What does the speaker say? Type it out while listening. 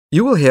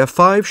You will hear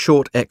 5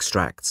 short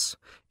extracts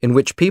in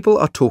which people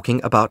are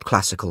talking about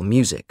classical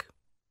music.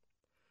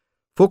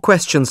 For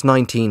questions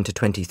 19 to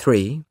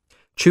 23,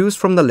 choose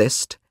from the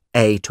list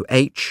A to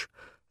H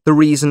the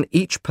reason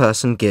each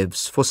person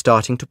gives for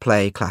starting to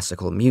play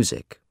classical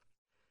music.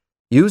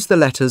 Use the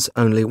letters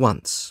only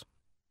once.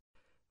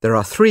 There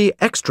are 3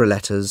 extra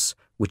letters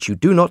which you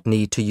do not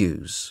need to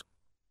use.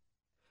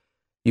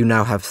 You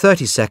now have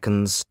 30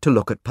 seconds to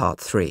look at part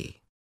 3.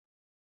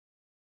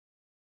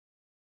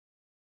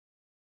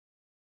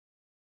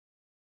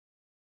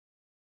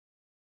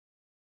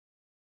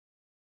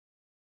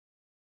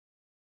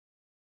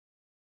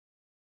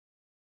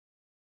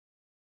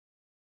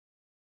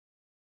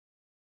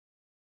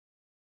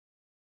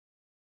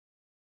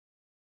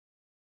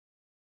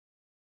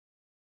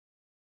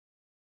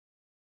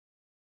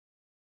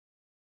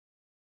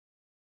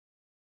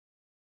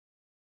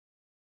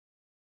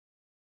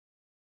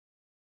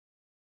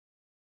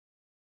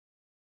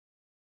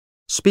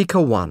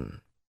 Speaker 1.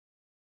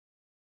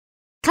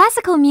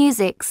 Classical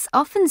music's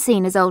often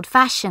seen as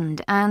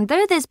old-fashioned, and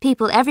though there's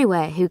people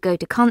everywhere who go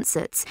to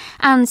concerts,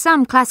 and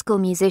some classical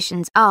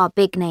musicians are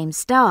big-name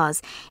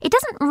stars, it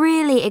doesn't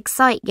really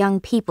excite young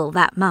people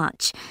that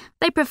much.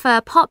 They prefer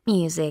pop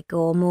music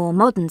or more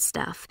modern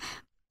stuff.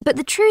 But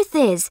the truth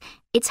is,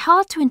 it's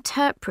hard to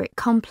interpret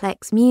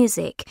complex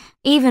music,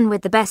 even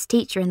with the best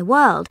teacher in the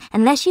world,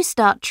 unless you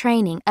start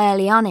training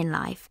early on in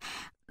life.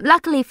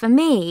 Luckily for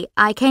me,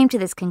 I came to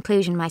this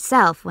conclusion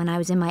myself when I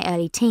was in my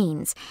early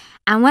teens,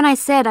 and when I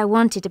said I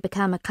wanted to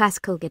become a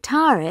classical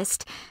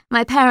guitarist,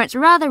 my parents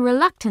rather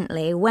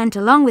reluctantly went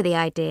along with the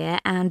idea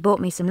and bought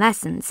me some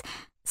lessons.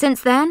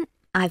 Since then,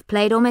 I've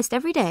played almost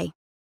every day.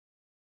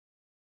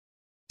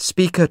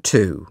 Speaker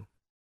 2.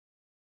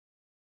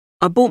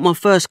 I bought my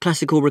first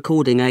classical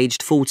recording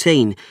aged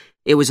 14.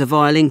 It was a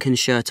violin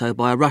concerto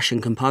by a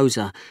Russian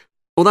composer.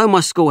 Although my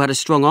school had a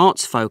strong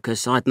arts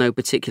focus, I had no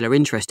particular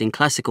interest in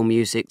classical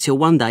music till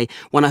one day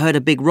when I heard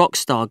a big rock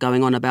star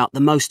going on about the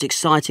most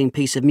exciting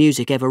piece of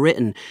music ever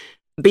written.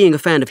 Being a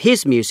fan of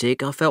his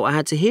music, I felt I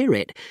had to hear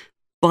it.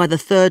 By the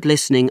 3rd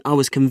listening, I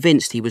was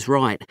convinced he was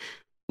right.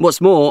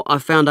 What's more, I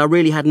found I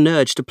really had an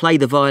urge to play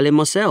the violin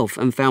myself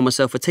and found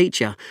myself a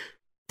teacher.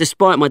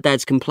 Despite my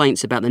dad's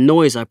complaints about the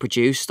noise I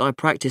produced, I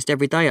practiced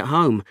every day at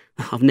home.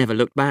 I've never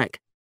looked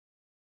back.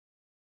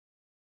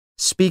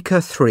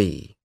 Speaker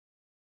 3.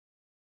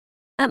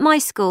 At my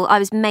school, I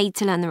was made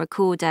to learn the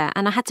recorder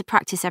and I had to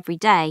practice every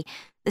day.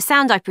 The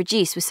sound I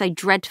produced was so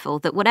dreadful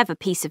that whatever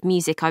piece of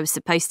music I was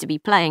supposed to be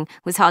playing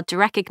was hard to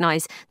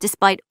recognise,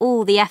 despite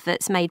all the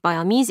efforts made by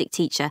our music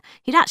teacher,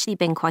 who'd actually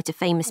been quite a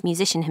famous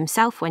musician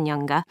himself when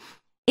younger.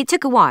 It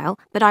took a while,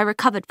 but I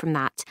recovered from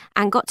that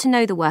and got to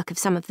know the work of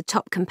some of the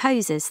top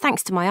composers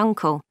thanks to my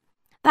uncle.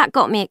 That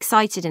got me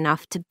excited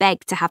enough to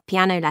beg to have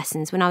piano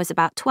lessons when I was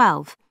about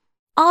 12.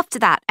 After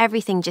that,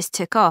 everything just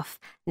took off.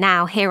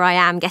 Now, here I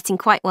am, getting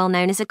quite well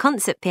known as a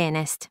concert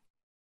pianist.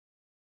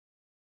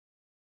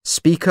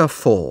 Speaker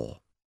 4.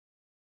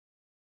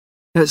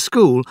 At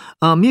school,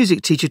 our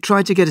music teacher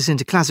tried to get us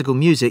into classical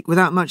music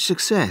without much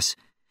success.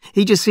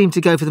 He just seemed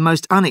to go for the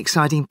most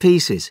unexciting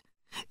pieces.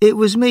 It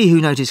was me who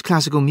noticed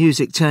classical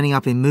music turning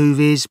up in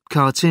movies,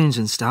 cartoons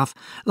and stuff.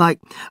 Like,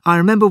 I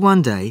remember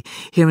one day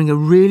hearing a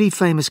really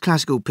famous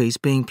classical piece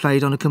being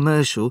played on a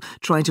commercial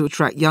trying to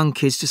attract young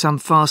kids to some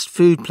fast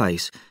food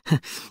place.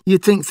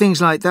 You'd think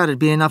things like that would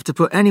be enough to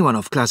put anyone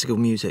off classical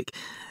music.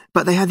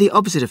 But they had the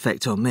opposite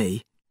effect on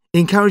me,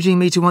 encouraging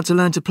me to want to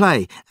learn to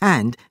play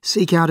and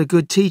seek out a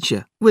good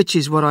teacher, which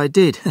is what I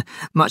did,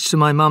 much to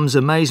my mum's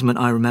amazement,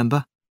 I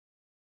remember.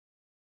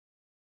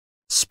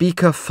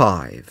 Speaker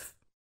 5.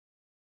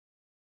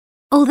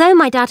 Although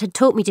my dad had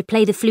taught me to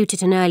play the flute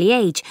at an early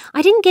age,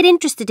 I didn't get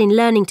interested in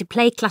learning to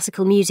play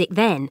classical music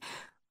then.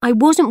 I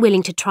wasn't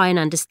willing to try and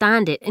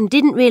understand it and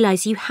didn't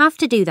realise you have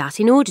to do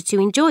that in order to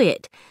enjoy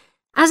it.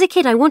 As a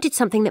kid, I wanted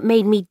something that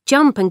made me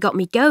jump and got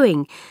me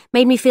going,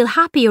 made me feel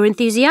happy or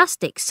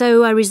enthusiastic,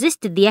 so I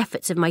resisted the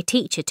efforts of my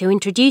teacher to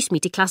introduce me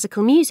to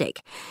classical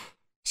music.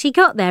 She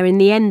got there in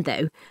the end,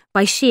 though,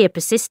 by sheer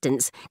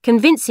persistence,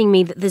 convincing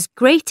me that there's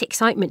great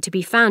excitement to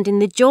be found in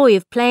the joy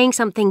of playing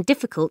something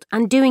difficult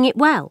and doing it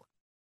well.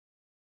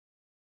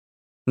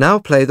 Now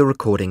play the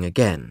recording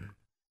again.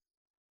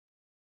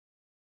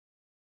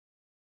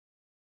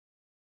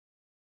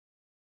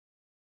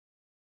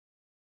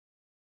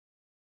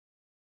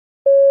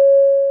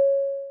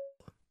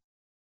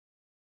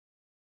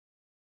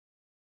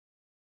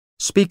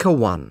 Speaker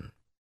 1.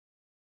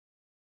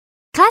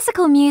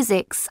 Classical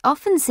music's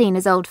often seen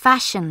as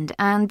old-fashioned,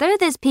 and though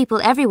there's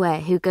people everywhere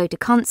who go to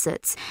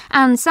concerts,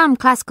 and some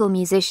classical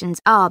musicians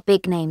are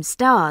big-name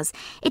stars,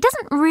 it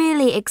doesn't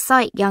really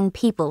excite young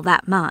people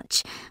that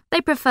much.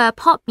 They prefer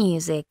pop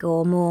music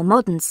or more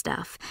modern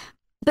stuff.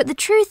 But the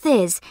truth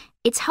is,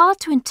 it's hard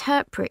to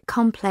interpret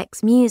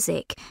complex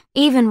music,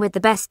 even with the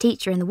best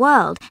teacher in the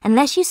world,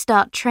 unless you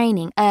start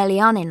training early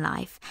on in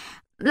life.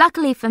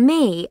 Luckily for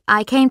me,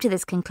 I came to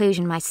this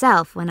conclusion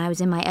myself when I was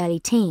in my early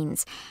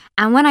teens,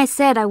 and when I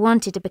said I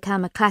wanted to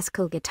become a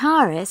classical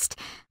guitarist,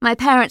 my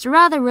parents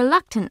rather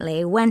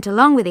reluctantly went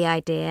along with the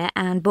idea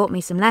and bought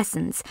me some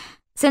lessons.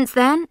 Since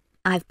then,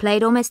 I've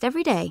played almost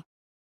every day.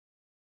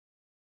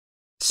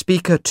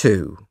 Speaker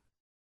 2.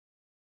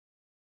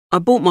 I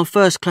bought my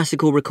first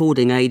classical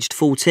recording aged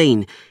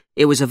 14.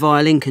 It was a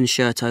violin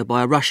concerto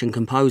by a Russian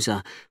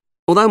composer.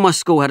 Although my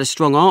school had a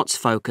strong arts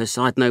focus,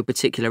 I had no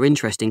particular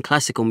interest in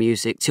classical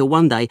music till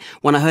one day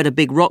when I heard a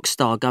big rock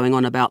star going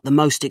on about the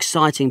most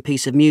exciting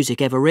piece of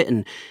music ever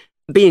written.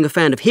 Being a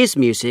fan of his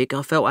music,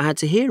 I felt I had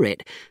to hear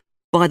it.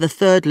 By the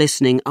third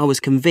listening, I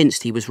was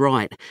convinced he was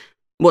right.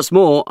 What's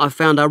more, I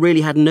found I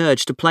really had an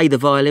urge to play the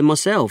violin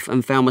myself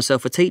and found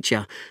myself a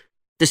teacher.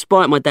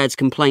 Despite my dad's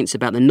complaints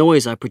about the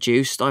noise I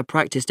produced, I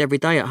practiced every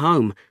day at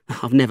home.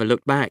 I've never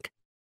looked back.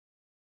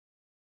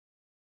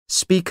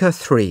 Speaker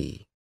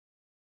 3.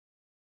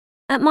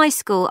 At my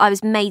school, I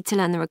was made to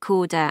learn the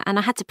recorder and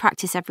I had to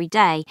practice every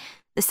day.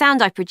 The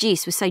sound I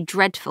produced was so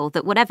dreadful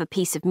that whatever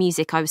piece of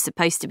music I was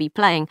supposed to be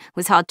playing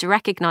was hard to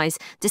recognise,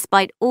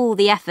 despite all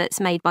the efforts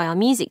made by our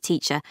music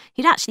teacher,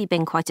 who'd actually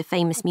been quite a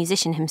famous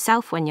musician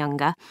himself when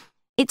younger.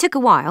 It took a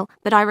while,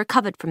 but I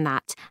recovered from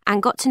that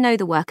and got to know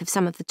the work of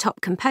some of the top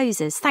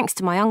composers thanks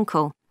to my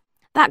uncle.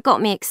 That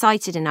got me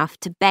excited enough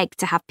to beg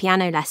to have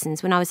piano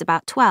lessons when I was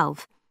about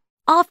 12.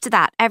 After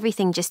that,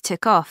 everything just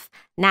took off.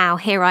 Now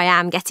here I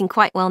am getting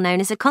quite well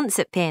known as a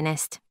concert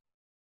pianist.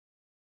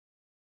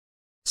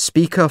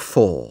 Speaker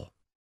 4.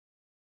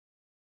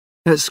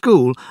 At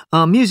school,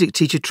 our music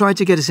teacher tried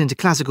to get us into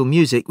classical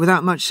music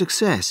without much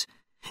success.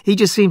 He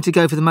just seemed to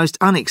go for the most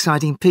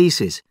unexciting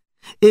pieces.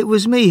 It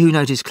was me who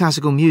noticed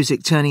classical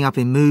music turning up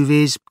in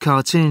movies,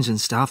 cartoons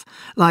and stuff.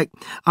 Like,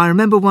 I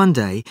remember one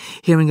day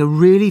hearing a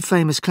really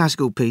famous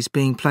classical piece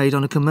being played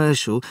on a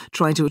commercial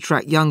trying to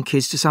attract young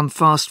kids to some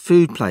fast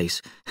food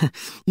place.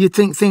 You'd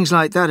think things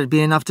like that would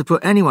be enough to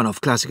put anyone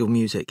off classical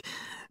music.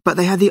 But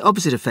they had the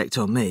opposite effect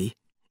on me,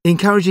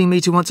 encouraging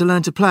me to want to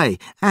learn to play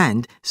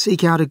and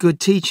seek out a good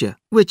teacher,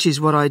 which is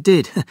what I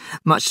did,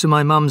 much to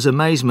my mum's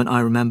amazement,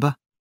 I remember.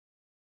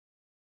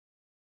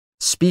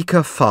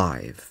 Speaker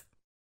 5.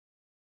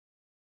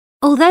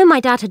 Although my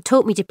dad had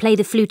taught me to play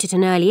the flute at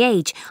an early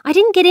age, I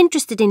didn't get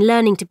interested in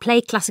learning to play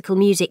classical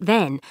music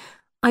then.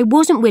 I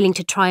wasn't willing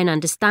to try and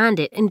understand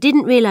it and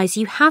didn't realise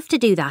you have to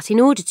do that in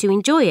order to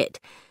enjoy it.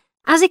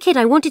 As a kid,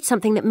 I wanted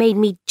something that made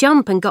me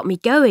jump and got me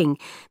going,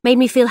 made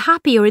me feel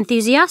happy or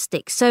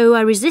enthusiastic, so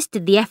I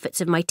resisted the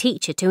efforts of my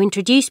teacher to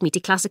introduce me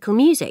to classical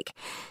music.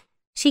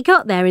 She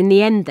got there in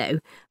the end, though,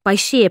 by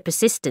sheer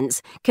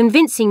persistence,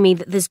 convincing me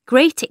that there's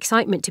great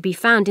excitement to be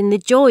found in the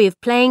joy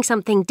of playing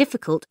something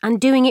difficult and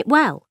doing it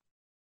well.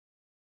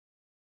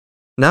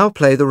 Now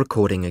play the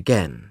recording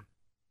again.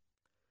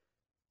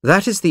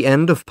 That is the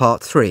end of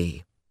part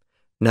 3.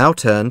 Now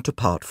turn to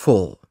part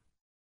 4.